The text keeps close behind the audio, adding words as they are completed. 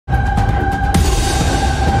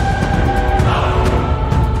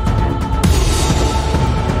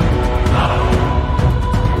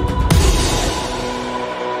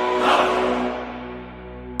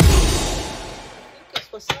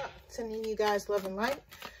guys love and light.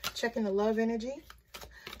 Checking the love energy.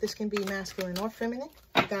 This can be masculine or feminine.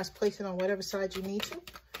 You guys place it on whatever side you need to.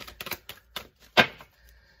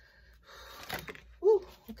 Ooh,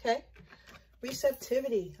 okay.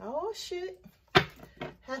 Receptivity. Oh, shit.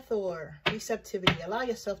 Hathor. Receptivity. Allow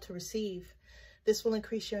yourself to receive. This will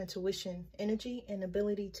increase your intuition, energy, and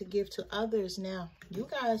ability to give to others. Now, you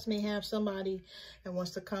guys may have somebody that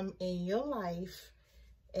wants to come in your life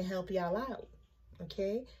and help y'all out,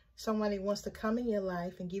 okay? Somebody wants to come in your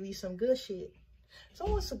life and give you some good shit.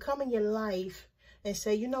 Someone wants to come in your life and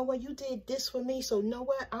say, you know what, you did this for me, so you know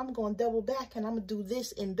what, I'm going to double back and I'm going to do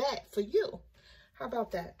this and that for you. How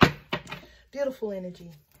about that? Beautiful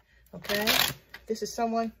energy, okay? This is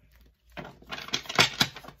someone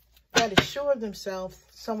that is sure of themselves,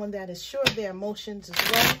 someone that is sure of their emotions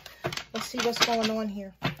as well. Let's see what's going on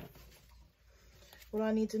here. What do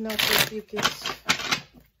I need to know for Ophiuchus?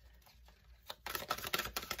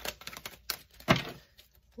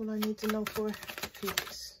 What do I need to know for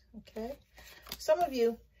Ophiuchus? Okay. Some of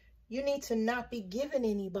you, you need to not be giving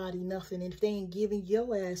anybody nothing if they ain't giving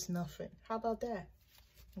your ass nothing. How about that?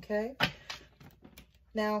 Okay.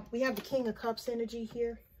 Now, we have the King of Cups energy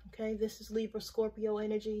here. Okay, this is Libra, Scorpio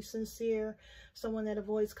energy, sincere, someone that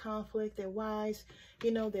avoids conflict, they're wise,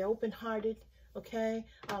 you know, they're open-hearted, okay,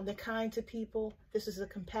 they're kind to people. This is a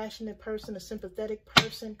compassionate person, a sympathetic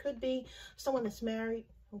person, could be someone that's married,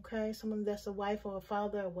 okay, someone that's a wife or a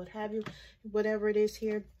father or what have you, whatever it is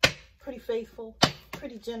here, pretty faithful,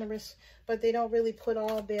 pretty generous, but they don't really put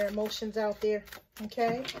all their emotions out there,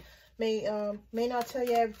 okay, may not tell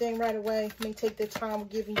you everything right away, may take their time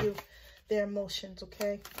giving you their emotions,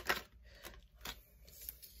 okay?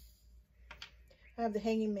 I have the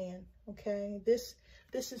Hanging Man, okay? This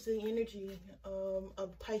is the energy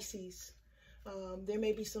of Pisces. There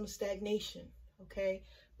may be some stagnation, okay,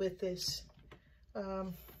 with this.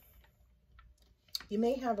 You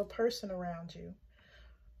may have a person around you,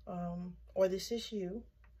 or this is you,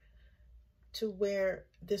 to where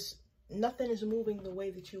nothing is moving the way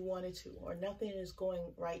that you want it to, or nothing is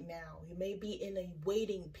going right now. You may be in a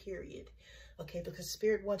waiting period, okay, because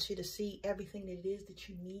Spirit wants you to see everything that it is that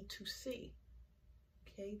you need to see,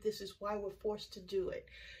 okay? This is why we're forced to do it.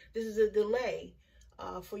 This is a delay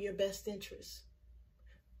for your best interest.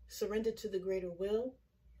 Surrender to the greater will,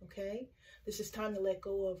 okay? This is time to let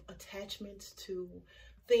go of attachments to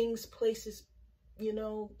things, places, you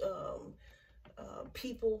know,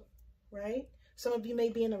 people, right? Some of you may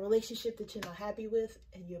be in a relationship that you're not happy with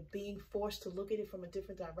and you're being forced to look at it from a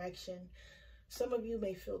different direction. Some of you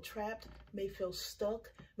may feel trapped, may feel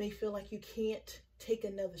stuck, may feel like you can't take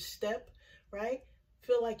another step, right?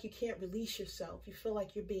 Feel like you can't release yourself. You feel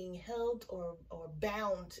like you're being held or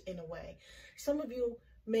bound in a way. Some of you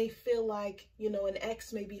may feel like, you know, an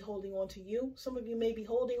ex may be holding on to you. Some of you may be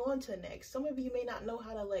holding on to an ex. Some of you may not know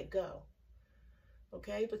how to let go,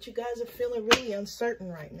 okay? But you guys are feeling really uncertain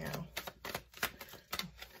right now.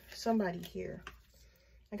 Somebody here.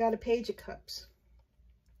 I got a Page of Cups.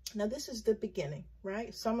 Now, this is the beginning,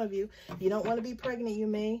 right? Some of you, you don't want to be pregnant. You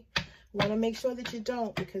may want to make sure that you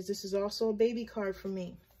don't, because this is also a baby card for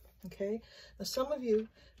me, okay? Now, some of you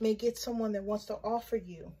may get someone that wants to offer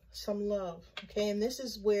you some love, okay? And this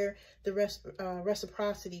is where the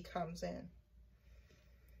reciprocity comes in,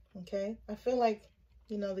 okay? I feel like,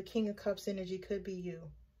 you know, the King of Cups energy could be you,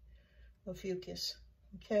 Ophiuchus,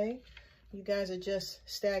 okay? You guys are just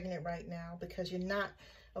stagnant right now because you're not,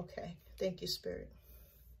 okay, thank you, Spirit.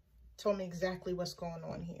 Told me exactly what's going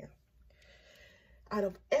on here. Out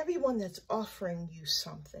of everyone that's offering you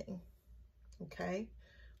something, okay,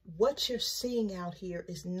 what you're seeing out here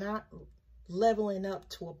is not leveling up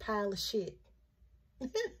to a pile of shit.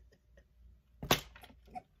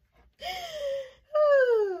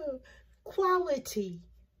 Quality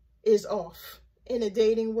is off in a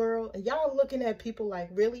dating world. And y'all looking at people like,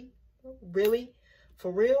 really? Really? For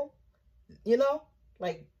real? You know,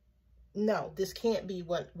 like, no, this can't be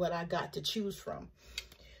what I got to choose from.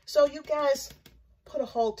 So you guys put a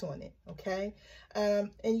halt on it, okay? And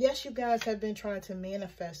yes, you guys have been trying to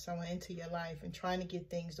manifest someone into your life and trying to get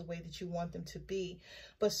things the way that you want them to be.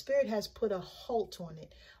 But Spirit has put a halt on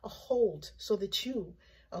it, a hold, so that you,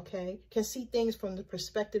 okay, can see things from the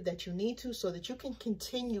perspective that you need to, so that you can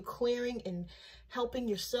continue clearing and helping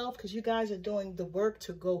yourself, because you guys are doing the work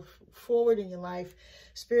to go forward in your life.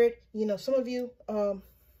 Spirit, you know, some of you,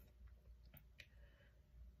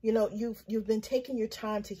 you know, you've been taking your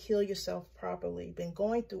time to heal yourself properly, been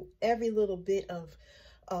going through every little bit of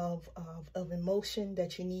of emotion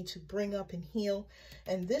that you need to bring up and heal.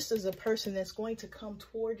 And this is a person that's going to come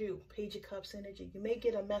toward you. Page of Cups energy. You may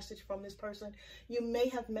get a message from this person. You may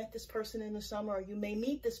have met this person in the summer, or you may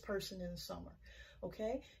meet this person in the summer.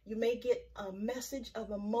 Okay? You may get a message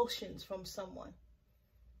of emotions from someone.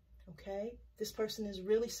 Okay? This person is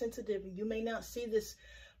really sensitive. You may not see this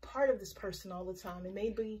part of this person all the time. It may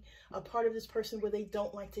be a part of this person where they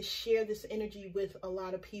don't like to share this energy with a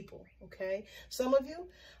lot of people. Okay, some of you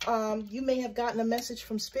you may have gotten a message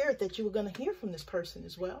from spirit that you were going to hear from this person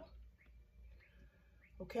as well.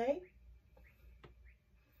 Okay,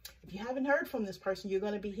 if you haven't heard from this person, you're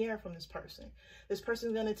going to be hearing from this person. This person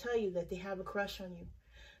is going to tell you that they have a crush on you.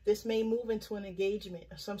 This may move into an engagement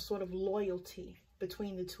or some sort of loyalty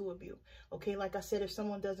between the two of you. Okay, like I said, if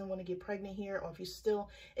someone doesn't want to get pregnant here, or if you're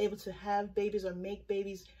still able to have babies or make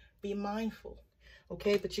babies, be mindful.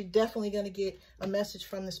 Okay, but you're definitely going to get a message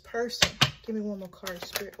from this person. Give me one more card,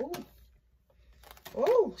 Spirit. Oh,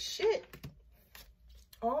 oh, shit.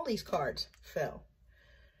 All these cards fell.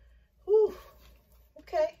 Whew.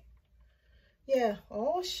 Okay. Yeah,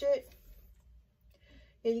 oh, shit.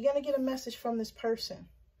 Yeah, you're going to get a message from this person.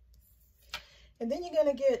 And then you're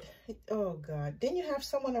going to get, oh God, then you have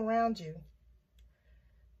someone around you.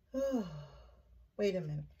 Oh, wait a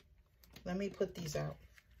minute. Let me put these out.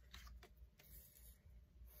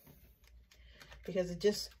 Because it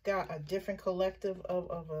just got a different collective of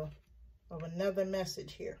another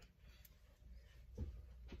message here.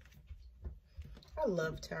 I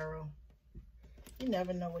love tarot. You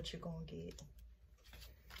never know what you're going to get.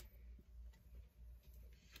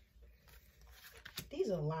 These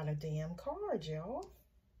are a lot of damn cards, y'all.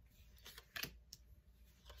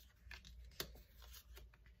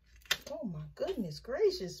 Oh my goodness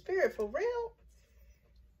gracious, Spirit, for real?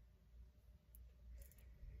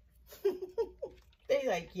 They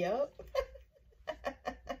like, yup.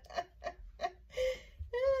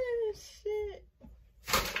 Oh, shit.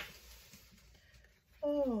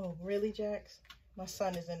 Oh, really, Jax? My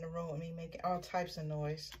son is in the room with me making all types of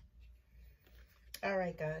noise. All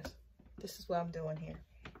right, guys. This is what I'm doing here.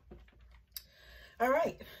 All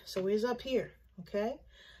right, so here's up here, okay?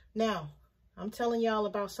 Now, I'm telling y'all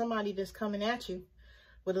about somebody that's coming at you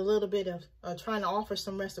with a little bit of trying to offer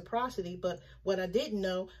some reciprocity, but what I didn't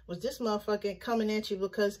know was this motherfucker coming at you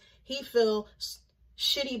because he feel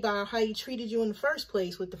shitty about how he treated you in the first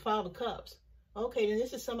place with the Five of Cups. Okay, then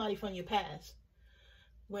this is somebody from your past.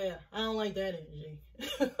 Well, I don't like that energy.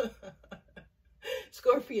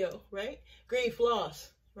 Scorpio, right? Grief,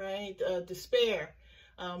 loss. Right? Despair.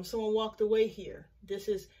 Someone walked away here. This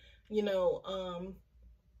is, they're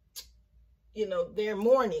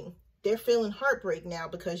mourning. They're feeling heartbreak now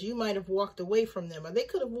because you might have walked away from them, or they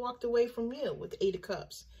could have walked away from you with Eight of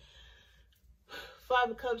Cups.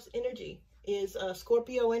 Five of Cups energy is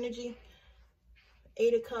Scorpio energy.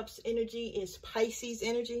 Eight of Cups energy is Pisces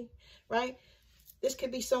energy, right? This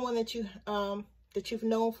could be someone that you've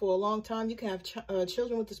known for a long time. You can have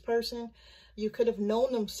children with this person. You could have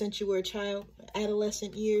known them since you were a child,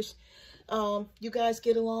 adolescent years. You guys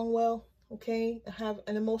get along well, okay? Have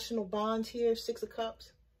an emotional bond here, Six of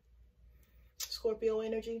Cups. Scorpio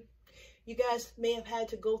energy. You guys may have had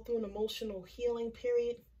to go through an emotional healing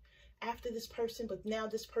period after this person, but now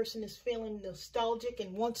this person is feeling nostalgic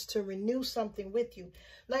and wants to renew something with you.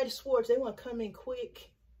 Knight of Swords, they want to come in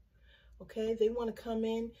quick, okay? They want to come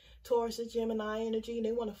in towards the Gemini energy, and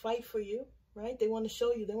they want to fight for you. Right? They want to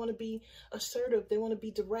show you. They want to be assertive. They want to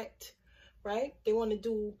be direct. Right? They want to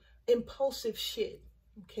do impulsive shit.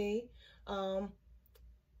 Okay?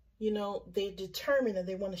 They're determined, and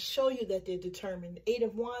they want to show you that they're determined. Eight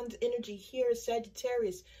of Wands energy here is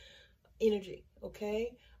Sagittarius energy.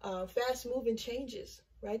 Okay? Fast moving changes.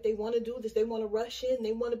 Right? They want to do this. They want to rush in.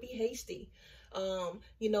 They want to be hasty.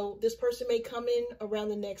 This person may come in around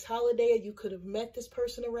the next holiday, or you could have met this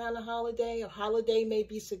person around a holiday. A holiday may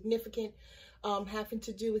be significant, having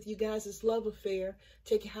to do with you guys' love affair.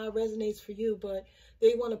 Take it how it resonates for you, but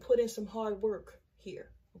they want to put in some hard work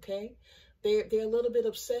here, okay? They're a little bit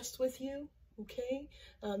obsessed with you, okay?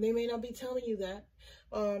 They may not be telling you that,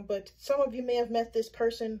 but some of you may have met this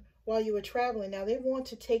person while you were traveling. Now, they want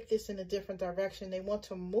to take this in a different direction. They want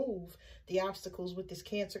to move the obstacles with this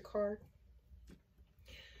Cancer card.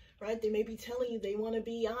 Right? They may be telling you they want to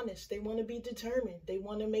be honest. They want to be determined. They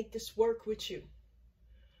want to make this work with you.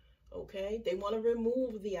 Okay? They want to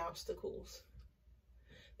remove the obstacles.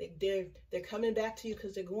 They're coming back to you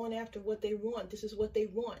because they're going after what they want. This is what they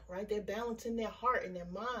want, right? They're balancing their heart and their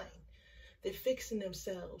mind. They're fixing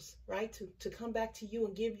themselves, right? To come back to you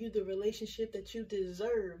and give you the relationship that you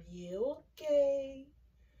deserve. Yeah, okay.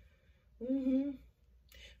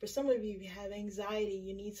 For some of you, if you have anxiety,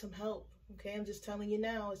 you need some help. Okay, I'm just telling you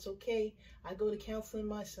now, it's okay. I go to counseling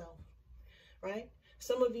myself, right?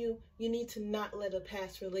 Some of you, you need to not let a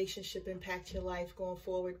past relationship impact your life going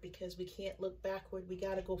forward, because we can't look backward. We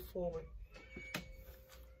got to go forward.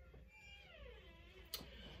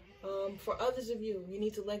 For others of you, you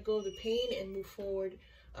need to let go of the pain and move forward,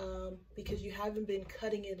 because you haven't been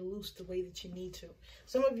cutting it loose the way that you need to.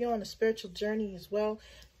 Some of you are on a spiritual journey as well.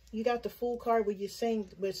 You got the Fool card where you're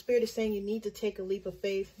saying, where Spirit is saying you need to take a leap of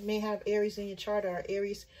faith. You may have Aries in your chart or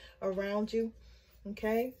Aries around you.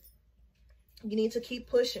 Okay? You need to keep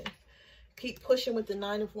pushing. Keep pushing with the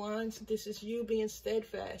Nine of Wands. This is you being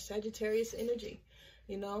steadfast. Sagittarius energy.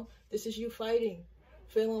 You know, this is you fighting.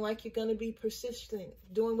 Feeling like you're going to be persistent.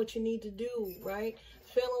 Doing what you need to do, right?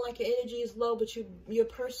 Feeling like your energy is low, but you're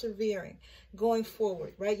persevering. Going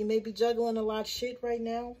forward, right? You may be juggling a lot of shit right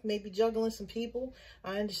now. Maybe juggling some people.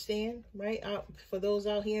 I understand, right? For those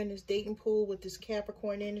out here in this dating pool with this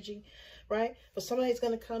Capricorn energy, right? But somebody's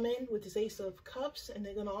going to come in with this Ace of Cups and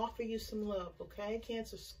they're going to offer you some love, okay?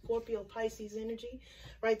 Cancer, Scorpio, Pisces energy,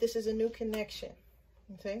 right? This is a new connection,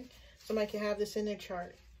 okay? Somebody can have this in their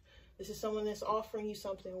chart. This is someone that's offering you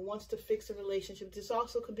something or wants to fix a relationship. This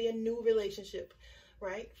also could be a new relationship,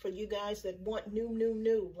 right? For you guys that want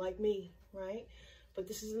new, like me, right? But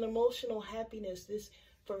this is an emotional happiness. This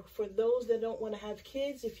for those that don't want to have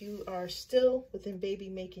kids, if you are still within baby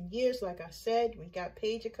making years, like I said, we got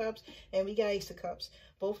Page of Cups and we got Ace of Cups.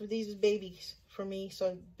 Both of these is babies for me,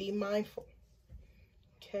 so be mindful.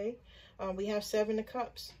 Okay, we have Seven of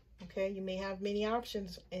Cups. Okay, you may have many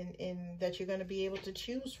options in that you're going to be able to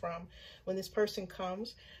choose from when this person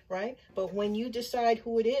comes, right? But when you decide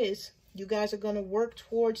who it is, you guys are going to work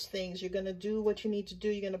towards things. You're going to do what you need to do.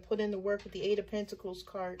 You're going to put in the work with the Eight of Pentacles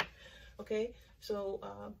card. Okay, so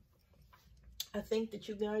I think that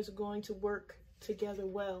you guys are going to work together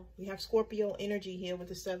well. We have Scorpio energy here with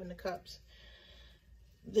the Seven of Cups.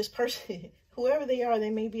 This person, whoever they are,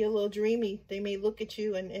 they may be a little dreamy. They may look at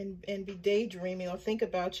you and be daydreaming or think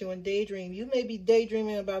about you and daydream. You may be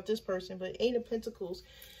daydreaming about this person, but Eight of Pentacles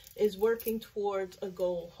is working towards a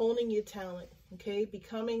goal, honing your talent, okay?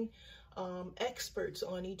 Becoming experts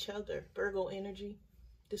on each other. Virgo energy.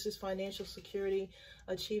 This is financial security,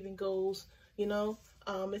 achieving goals, you know.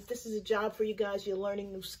 If this is a job for you guys, you're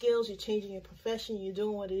learning new skills, you're changing your profession, you're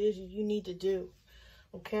doing what it is you need to do.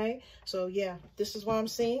 Okay, so yeah, this is what I'm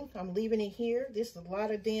seeing. I'm leaving it here. This is a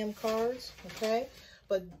lot of damn cards, okay?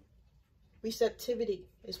 But receptivity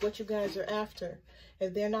is what you guys are after.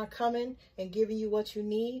 If they're not coming and giving you what you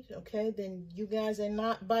need, okay, then you guys are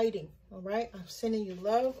not biting, all right? I'm sending you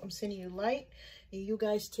love. I'm sending you light. And you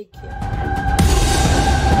guys take care.